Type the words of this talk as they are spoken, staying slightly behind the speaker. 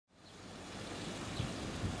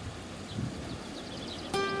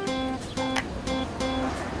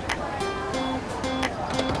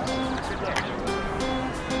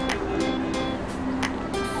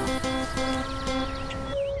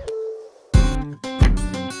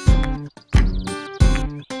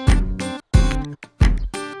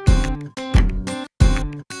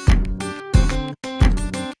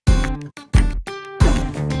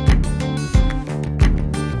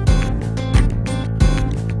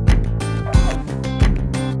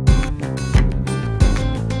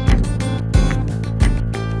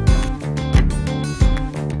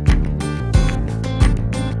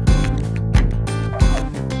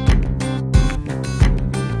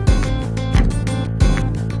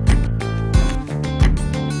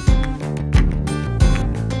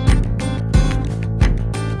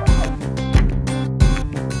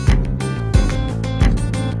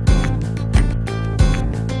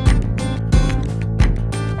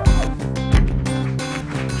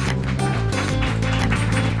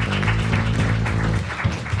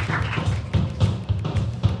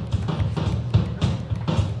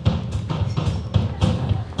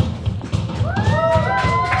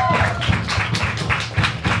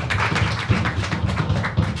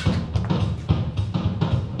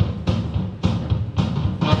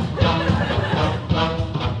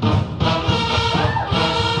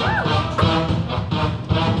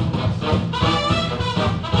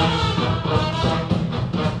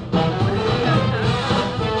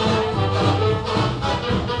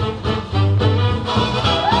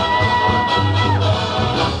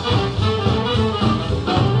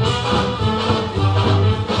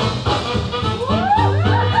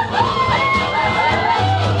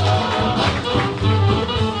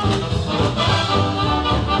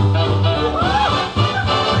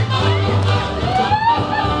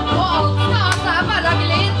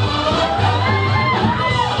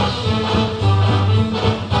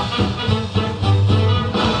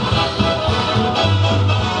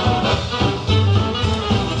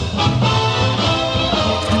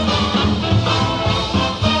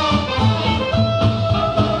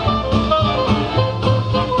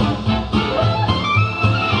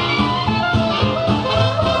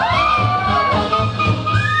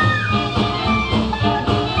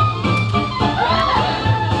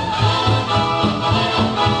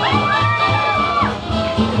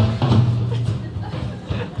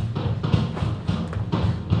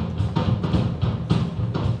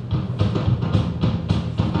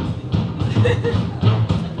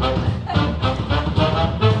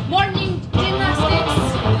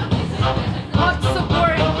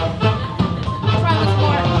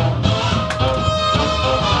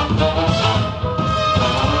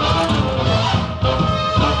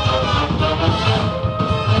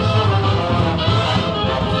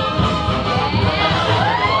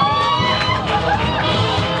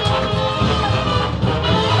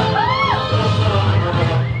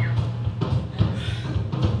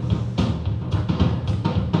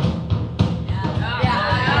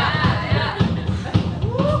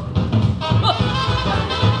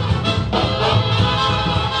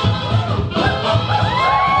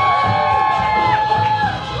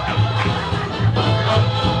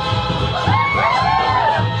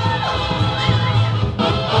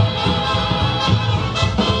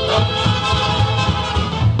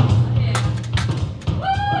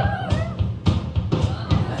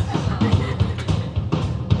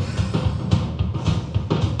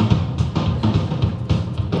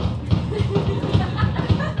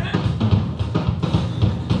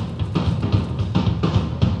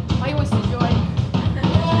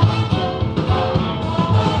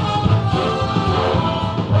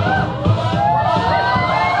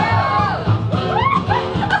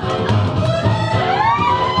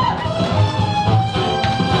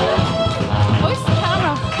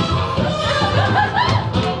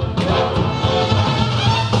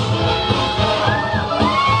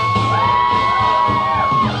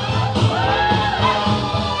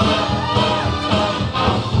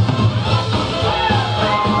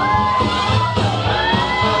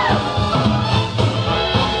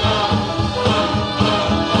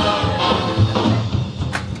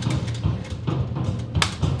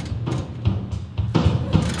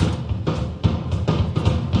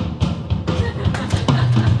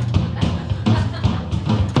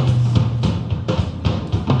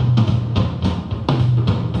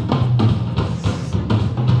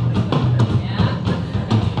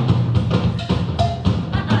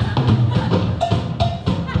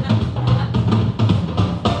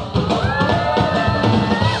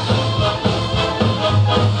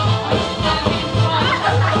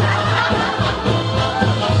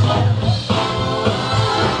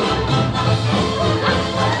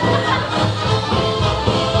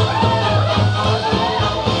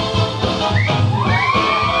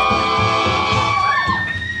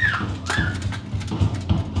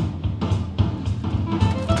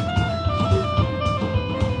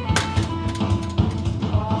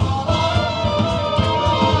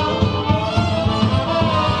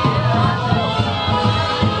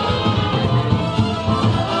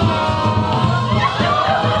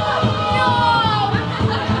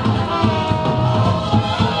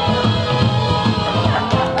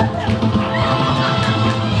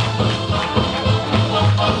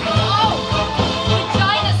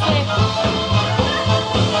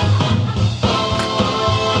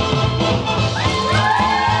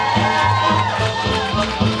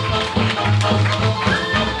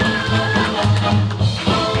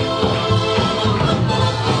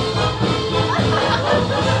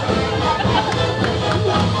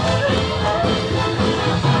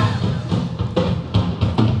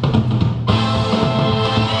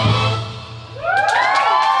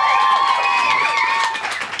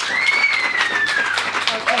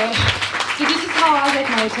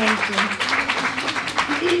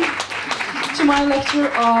to my lecture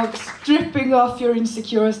of stripping off your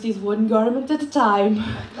insecurities one garment at a time.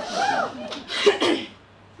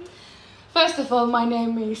 First of all, my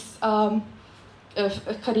name is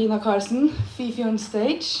Carina Carlsen, Fifi on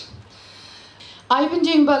stage. I've been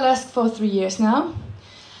doing burlesque for 3 years now,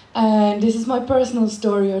 and this is my personal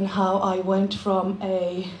story on how I went from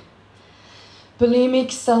a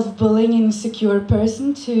bulimic, self-bullying, insecure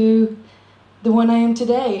person to the one I am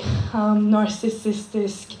today.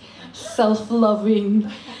 Narcissistic,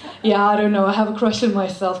 self-loving, yeah, I don't know, I have a crush on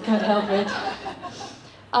myself, can't help it.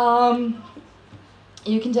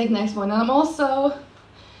 You can take the next one. And I'm also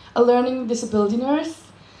a learning disability nurse.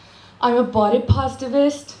 I'm a body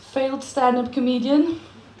positivist, failed stand-up comedian,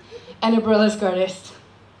 and a burlesque artist.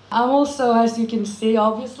 I'm also, as you can see,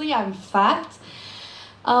 obviously, I'm fat.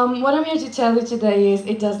 What I'm here to tell you today is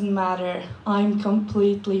it doesn't matter. I'm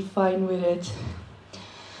completely fine with it.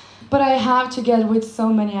 But I have, together with so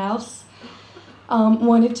many else,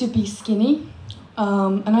 wanted to be skinny.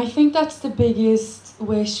 And I think that's the biggest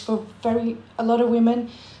wish for a lot of women,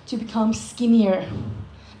 to become skinnier.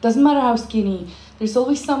 Doesn't matter how skinny, there's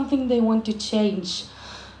always something they want to change.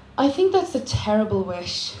 I think that's a terrible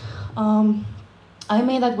wish. I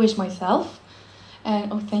made that wish myself,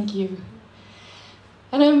 and oh, thank you.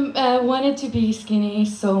 And I wanted to be skinny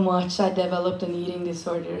so much I developed an eating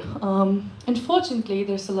disorder. Unfortunately,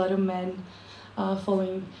 there's a lot of men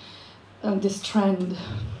following this trend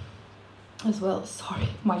as well. Sorry,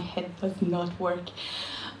 my head does not work.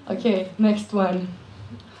 Okay, next one.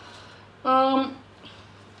 I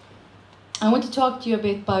want to talk to you a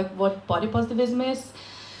bit about what body positivism is.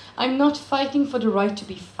 I'm not fighting for the right to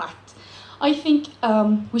be fat. I think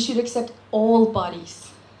we should accept all bodies.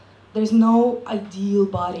 There's no ideal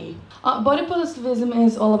body. Body positivism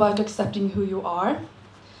is all about accepting who you are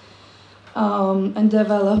and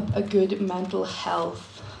develop a good mental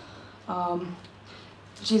health,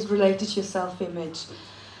 which is related to your self-image.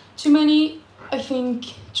 Too many, I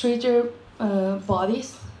think, treat their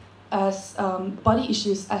bodies as body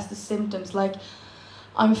issues as the symptoms, like,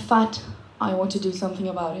 I'm fat, I want to do something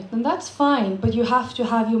about it. And that's fine, but you have to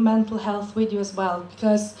have your mental health with you as well,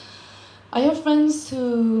 because I have friends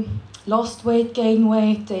who lost weight, gained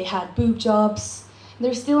weight, they had boob jobs,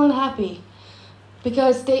 they're still unhappy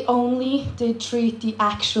because they only did treat the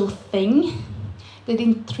actual thing. They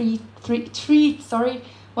didn't treat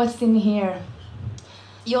what's in here.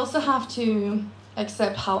 You also have to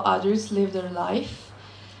accept how others live their life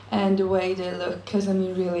and the way they look, because I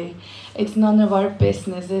mean, really, it's none of our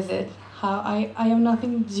business, is it? I have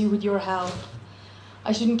nothing to do with your health.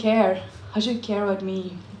 I shouldn't care. I should care about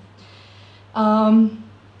me. And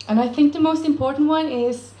I think the most important one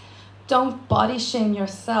is, don't body shame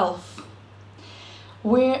yourself.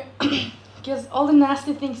 Because all the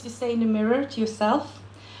nasty things you say in the mirror to yourself,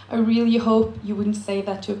 I really hope you wouldn't say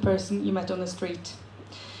that to a person you met on the street.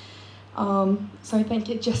 So I think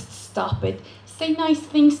just stop it. Say nice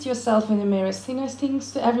things to yourself in the mirror, say nice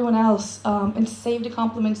things to everyone else, and save the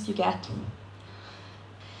compliments you get.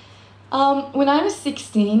 When I was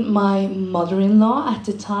 16, my mother-in-law at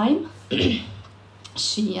the time,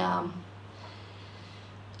 she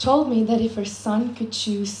told me that if her son could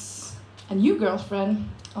choose a new girlfriend,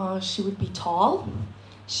 she would be tall,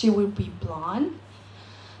 she would be blonde,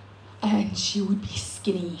 and she would be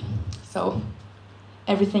skinny. So,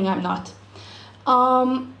 everything I'm not.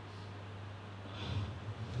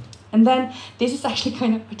 And then, this is actually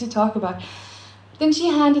kind of hard to talk about. Then she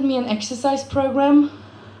handed me an exercise program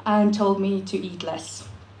and told me to eat less.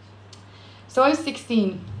 So I was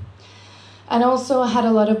 16. And also I had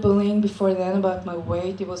a lot of bullying before then about my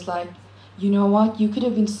weight. It was like, you know what, you could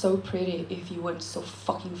have been so pretty if you weren't so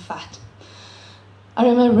fucking fat. I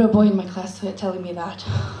remember a boy in my class telling me that.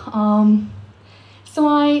 So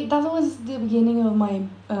that was the beginning of my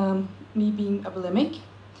me being a bulimic.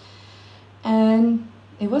 And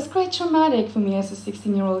it was quite traumatic for me as a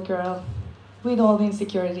 16-year-old girl with all the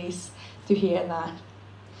insecurities to hear that.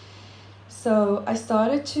 So I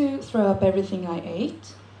started to throw up everything I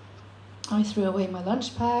ate. I threw away my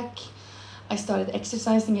lunch pack. I started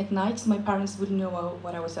exercising at night so my parents wouldn't know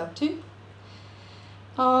what I was up to.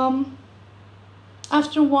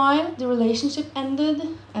 After a while, the relationship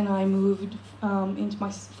ended and I moved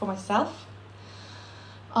for myself.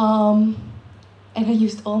 And I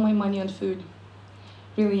used all my money on food.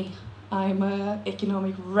 Really, I'm an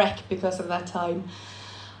economic wreck because of that time.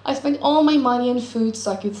 I spent all my money on food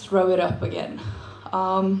so I could throw it up again.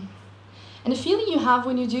 And the feeling you have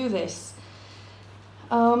when you do this,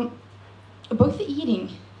 both the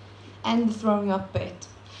eating and the throwing up bit,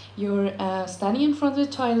 you're standing in front of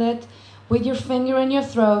the toilet with your finger in your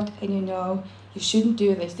throat and you know you shouldn't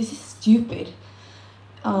do this, this is stupid.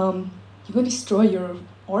 You're going to destroy your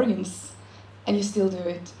organs, and you still do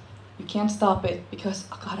it. You can't stop it because,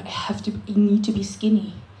 oh God, I need to be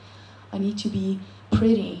skinny. I need to be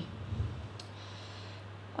pretty.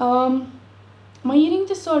 My eating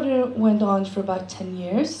disorder went on for about 10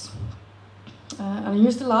 years. And I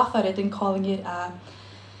used to laugh at it and calling it a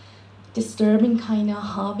disturbing kind of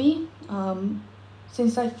hobby,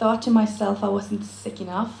 since I thought to myself I wasn't sick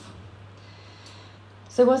enough.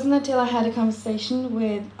 So it wasn't until I had a conversation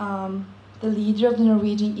with the leader of the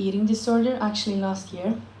Norwegian eating disorder, actually last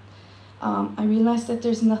year, I realized that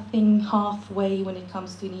there's nothing halfway when it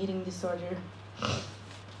comes to an eating disorder.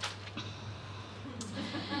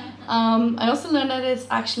 I also learned that it's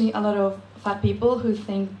actually a lot of fat people who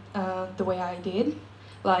think the way I did.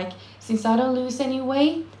 Like, since I don't lose any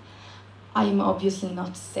weight, I'm obviously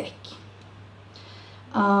not sick.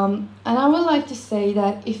 And I would like to say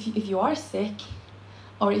that if you are sick,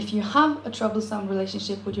 or if you have a troublesome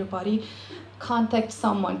relationship with your body, contact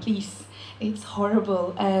someone, please. It's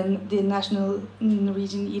horrible, and the National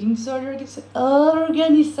Norwegian Eating Disorder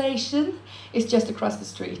Organization is just across the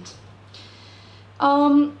street.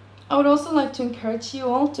 I would also like to encourage you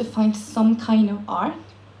all to find some kind of art,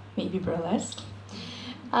 maybe burlesque,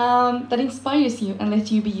 that inspires you and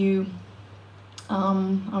lets you be you. I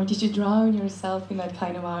want you to drown yourself in that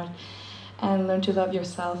kind of art and learn to love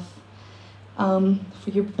yourself for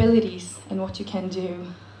your abilities and what you can do.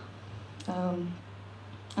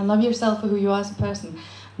 And love yourself for who you are as a person,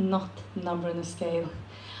 not the number on the scale.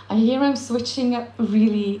 I hear I'm switching up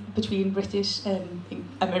really between British and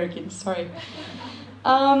American, sorry.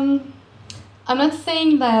 I'm not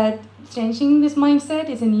saying that changing this mindset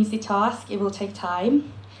is an easy task. It will take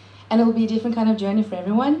time, and it will be a different kind of journey for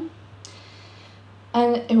everyone.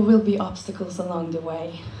 And it will be obstacles along the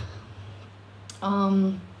way.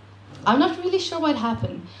 I'm not really sure what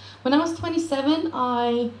happened. When I was 27,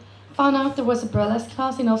 I found out there was a burlesque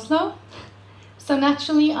class in Oslo. So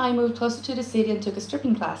naturally, I moved closer to the city and took a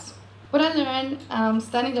stripping class. What I learned,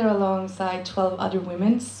 standing there alongside 12 other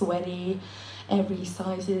women, sweaty, every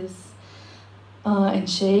sizes and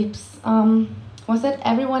shapes, was that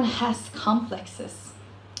everyone has complexes,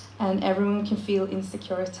 and everyone can feel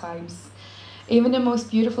insecure at times. Even the most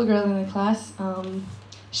beautiful girl in the class,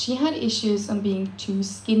 she had issues on being too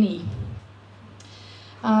skinny.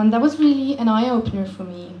 That was really an eye-opener for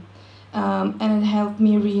me, and it helped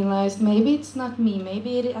me realize maybe it's not me,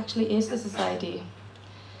 maybe it actually is the society.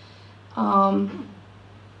 And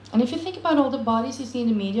if you think about all the bodies you see in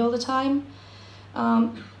the media all the time,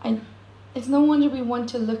 it's no wonder we want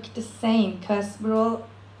to look the same, because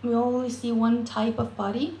we only see one type of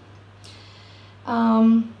body.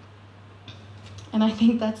 And I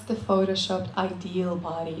think that's the photoshopped ideal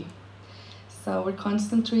body. So we're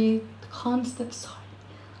constantly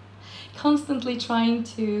trying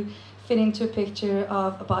to fit into a picture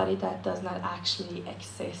of a body that does not actually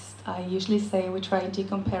exist. I usually say we're trying to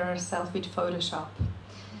compare ourselves with Photoshop,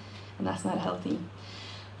 and that's not healthy.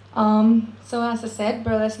 So as I said,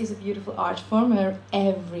 burlesque is a beautiful art form where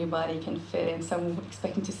everybody can fit in, so I'm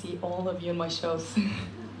expecting to see all of you in my shows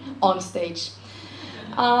on stage.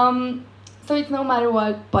 So it's no matter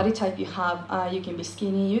what body type you have, you can be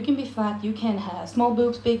skinny, you can be fat, you can have small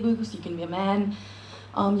boobs, big boobs, you can be a man,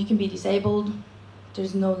 you can be disabled,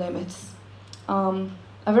 there's no limits. A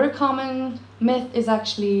very common myth is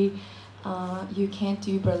actually you can't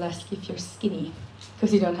do burlesque if you're skinny,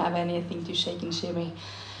 because you don't have anything to shake and shimmy.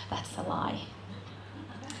 That's a lie.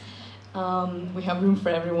 We have room for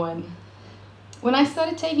everyone. When I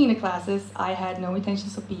started taking the classes, I had no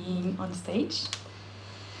intentions of being on stage.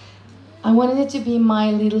 I wanted it to be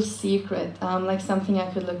my little secret, like something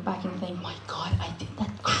I could look back and think, my God, I did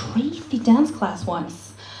that crazy dance class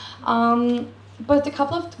once. But a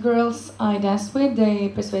couple of girls I danced with, they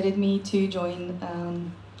persuaded me to join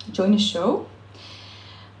a show,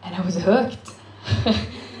 and I was hooked.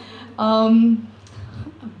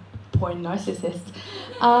 Poor narcissist.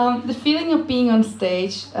 The feeling of being on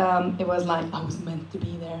stage, it was like I was meant to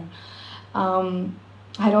be there. I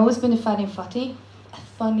had always been a funny fatty,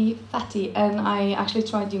 and I actually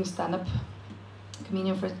tried doing stand-up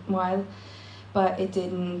comedian for a while, but it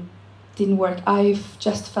didn't work. I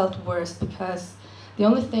just felt worse, because the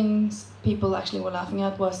only things people actually were laughing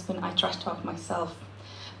at was when I trash talked myself,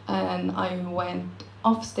 and I went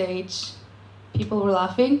off stage. People were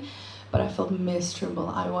laughing, but I felt miserable.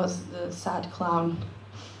 I was the sad clown.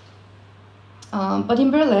 But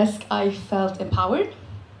in burlesque, I felt empowered,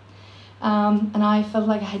 and I felt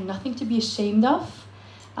like I had nothing to be ashamed of.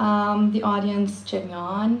 The audience cheered me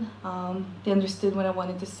on, they understood what I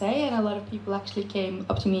wanted to say, and a lot of people actually came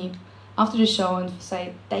up to me after the show and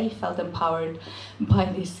say they felt empowered by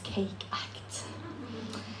this cake act.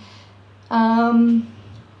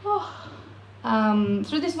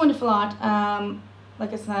 Through this wonderful art,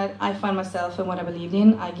 like I said, I find myself in what I believed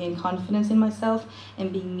in. I gain confidence in myself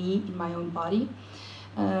and being me in my own body,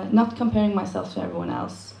 not comparing myself to everyone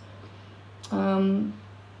else.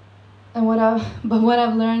 What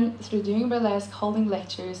I've learned through doing burlesque, holding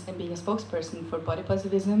lectures, and being a spokesperson for body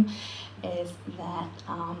positivism is that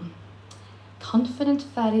confident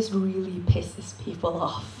fatties really pisses people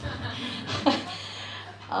off.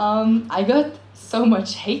 I got so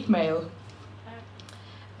much hate mail.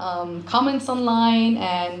 Comments online,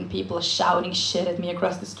 and people are shouting shit at me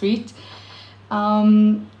across the street.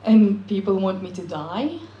 And people want me to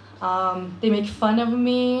die. They make fun of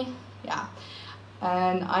me. Yeah.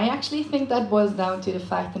 And I actually think that boils down to the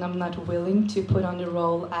fact that I'm not willing to put on the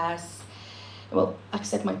role as, well,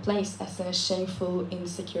 accept my place as a shameful,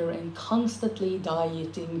 insecure, and constantly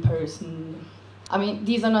dieting person. I mean,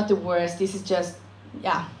 these are not the worst. This is just,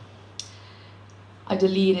 yeah. I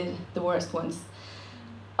deleted the worst ones.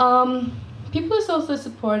 People who's also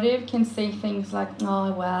supportive can say things like,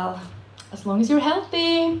 oh, well, as long as you're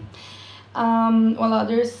healthy. While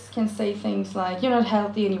others can say things like, you're not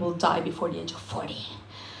healthy and you will die before the age of 40.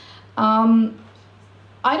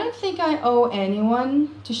 I don't think I owe anyone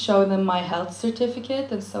to show them my health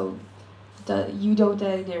certificate, and so you don't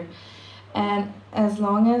either. And as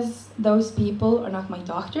long as those people are not my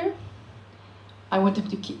doctor, I want them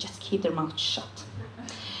to just keep their mouth shut.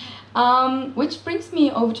 Which brings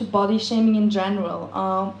me over to body shaming in general.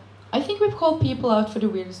 I think we've called people out for the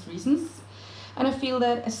weirdest reasons. And I feel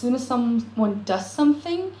that as soon as someone does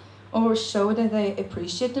something or show that they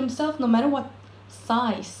appreciate themselves, no matter what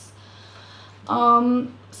size,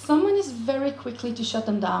 someone is very quickly to shut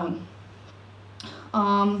them down.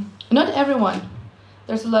 Not everyone.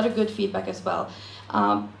 There's a lot of good feedback as well.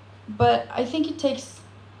 But I think it takes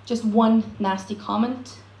just one nasty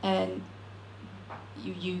comment and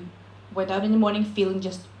you went out in the morning feeling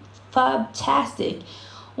just fantastic.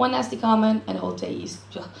 One nasty comment and the whole day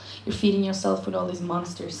you're feeding yourself with all these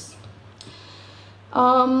monsters. It's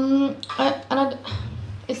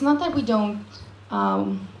not that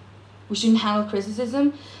we shouldn't handle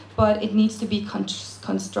criticism, but it needs to be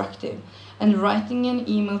constructive. And writing an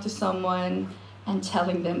email to someone and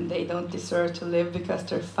telling them they don't deserve to live because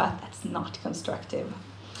they're fat, that's not constructive.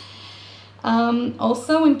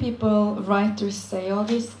 Also, when people write or say all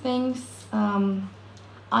these things,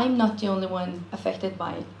 I'm not the only one affected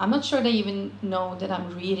by it. I'm not sure they even know that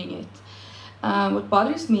I'm reading it. What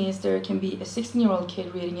bothers me is there can be a 16-year-old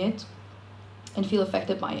kid reading it and feel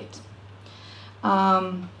affected by it.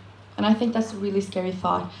 And I think that's a really scary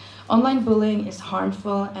thought. Online bullying is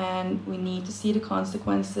harmful, and we need to see the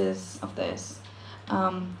consequences of this.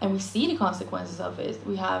 And we see the consequences of it.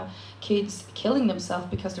 We have kids killing themselves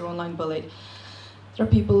because they're online bullied. There are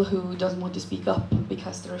people who don't want to speak up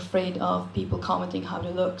because they're afraid of people commenting how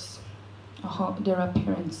they look, or their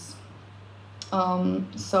appearance.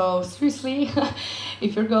 So seriously,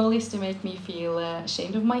 if your goal is to make me feel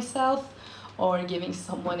ashamed of myself or giving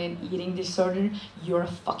someone an eating disorder, you're a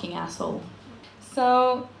fucking asshole.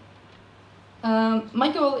 So my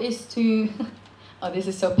goal is to, oh, this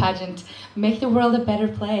is so pageant, make the world a better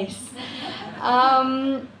place.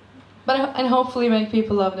 And hopefully make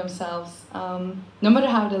people love themselves, no matter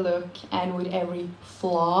how they look, and with every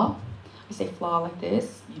flaw. I say flaw like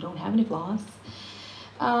this, you don't have any flaws,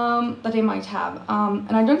 that they might have.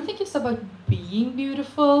 And I don't think it's about being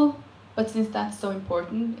beautiful, but since that's so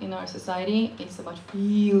important in our society, it's about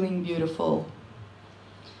feeling beautiful.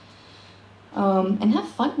 And have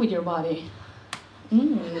fun with your body.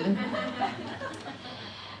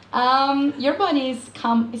 Your body is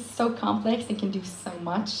so complex and can do so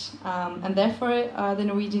much, and therefore the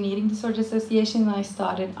Norwegian Eating Disorder Association and I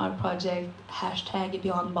started our project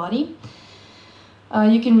 #BeyondBody.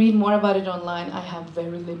 You can read more about it online. I have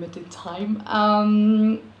very limited time,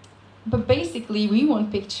 but basically we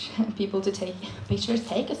want people to take pictures,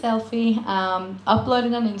 take a selfie, upload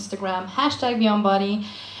it on Instagram, #BeyondBody,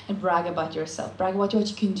 and brag about yourself, brag about what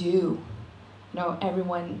you can do. You know,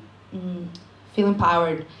 everyone. Feel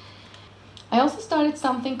empowered. I also started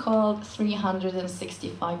something called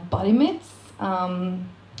 365 body myths,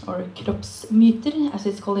 or kroppsmyter, as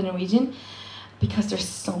it's called in Norwegian, because there's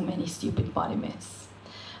so many stupid body myths.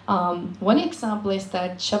 One example is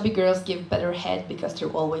that chubby girls give better head because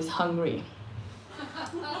they're always hungry.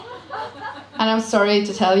 And I'm sorry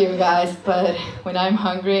to tell you guys, but when I'm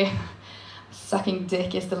hungry, sucking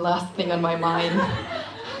dick is the last thing on my mind.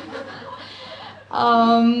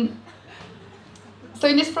 So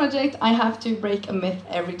in this project, I have to break a myth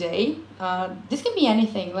every day. This can be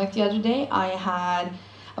anything. Like the other day, I had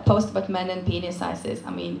a post about men and penis sizes. I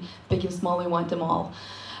mean, big and small, we want them all.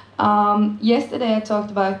 Yesterday, I talked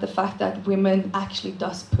about the fact that women actually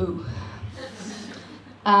does poo.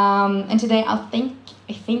 And today, I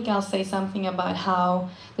think I'll say something about how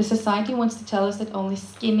the society wants to tell us that only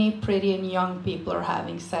skinny, pretty, and young people are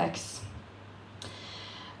having sex.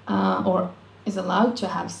 Or is allowed to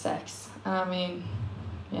have sex. I mean,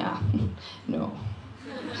 yeah, no.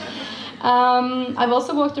 I've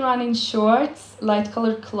also walked around in shorts,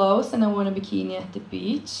 light-colored clothes, and I wore a bikini at the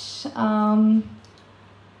beach.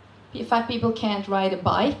 Fat people can't ride a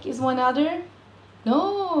bike is one other.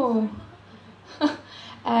 No.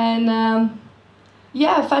 And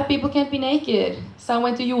yeah, fat people can't be naked. So I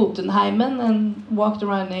went to Jotunheimen and walked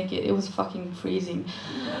around naked. It was fucking freezing.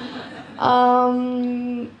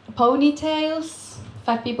 Ponytails.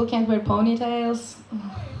 Fat people can't wear ponytails.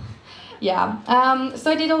 Yeah.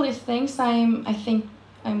 So I did all these things. I think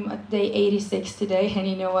I'm at day 86 today, and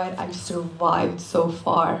you know what? I've survived so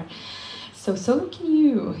far. So can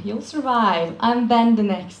you. You'll survive. And then the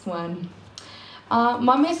next one.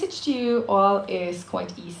 My message to you all is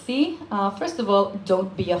quite easy. First of all,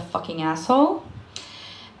 don't be a fucking asshole.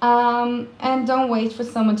 And don't wait for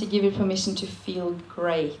someone to give you permission to feel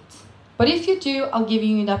great. But if you do, I'll give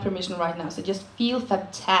you that permission right now. So just feel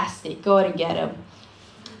fantastic. Go out and get them.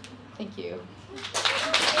 Thank you.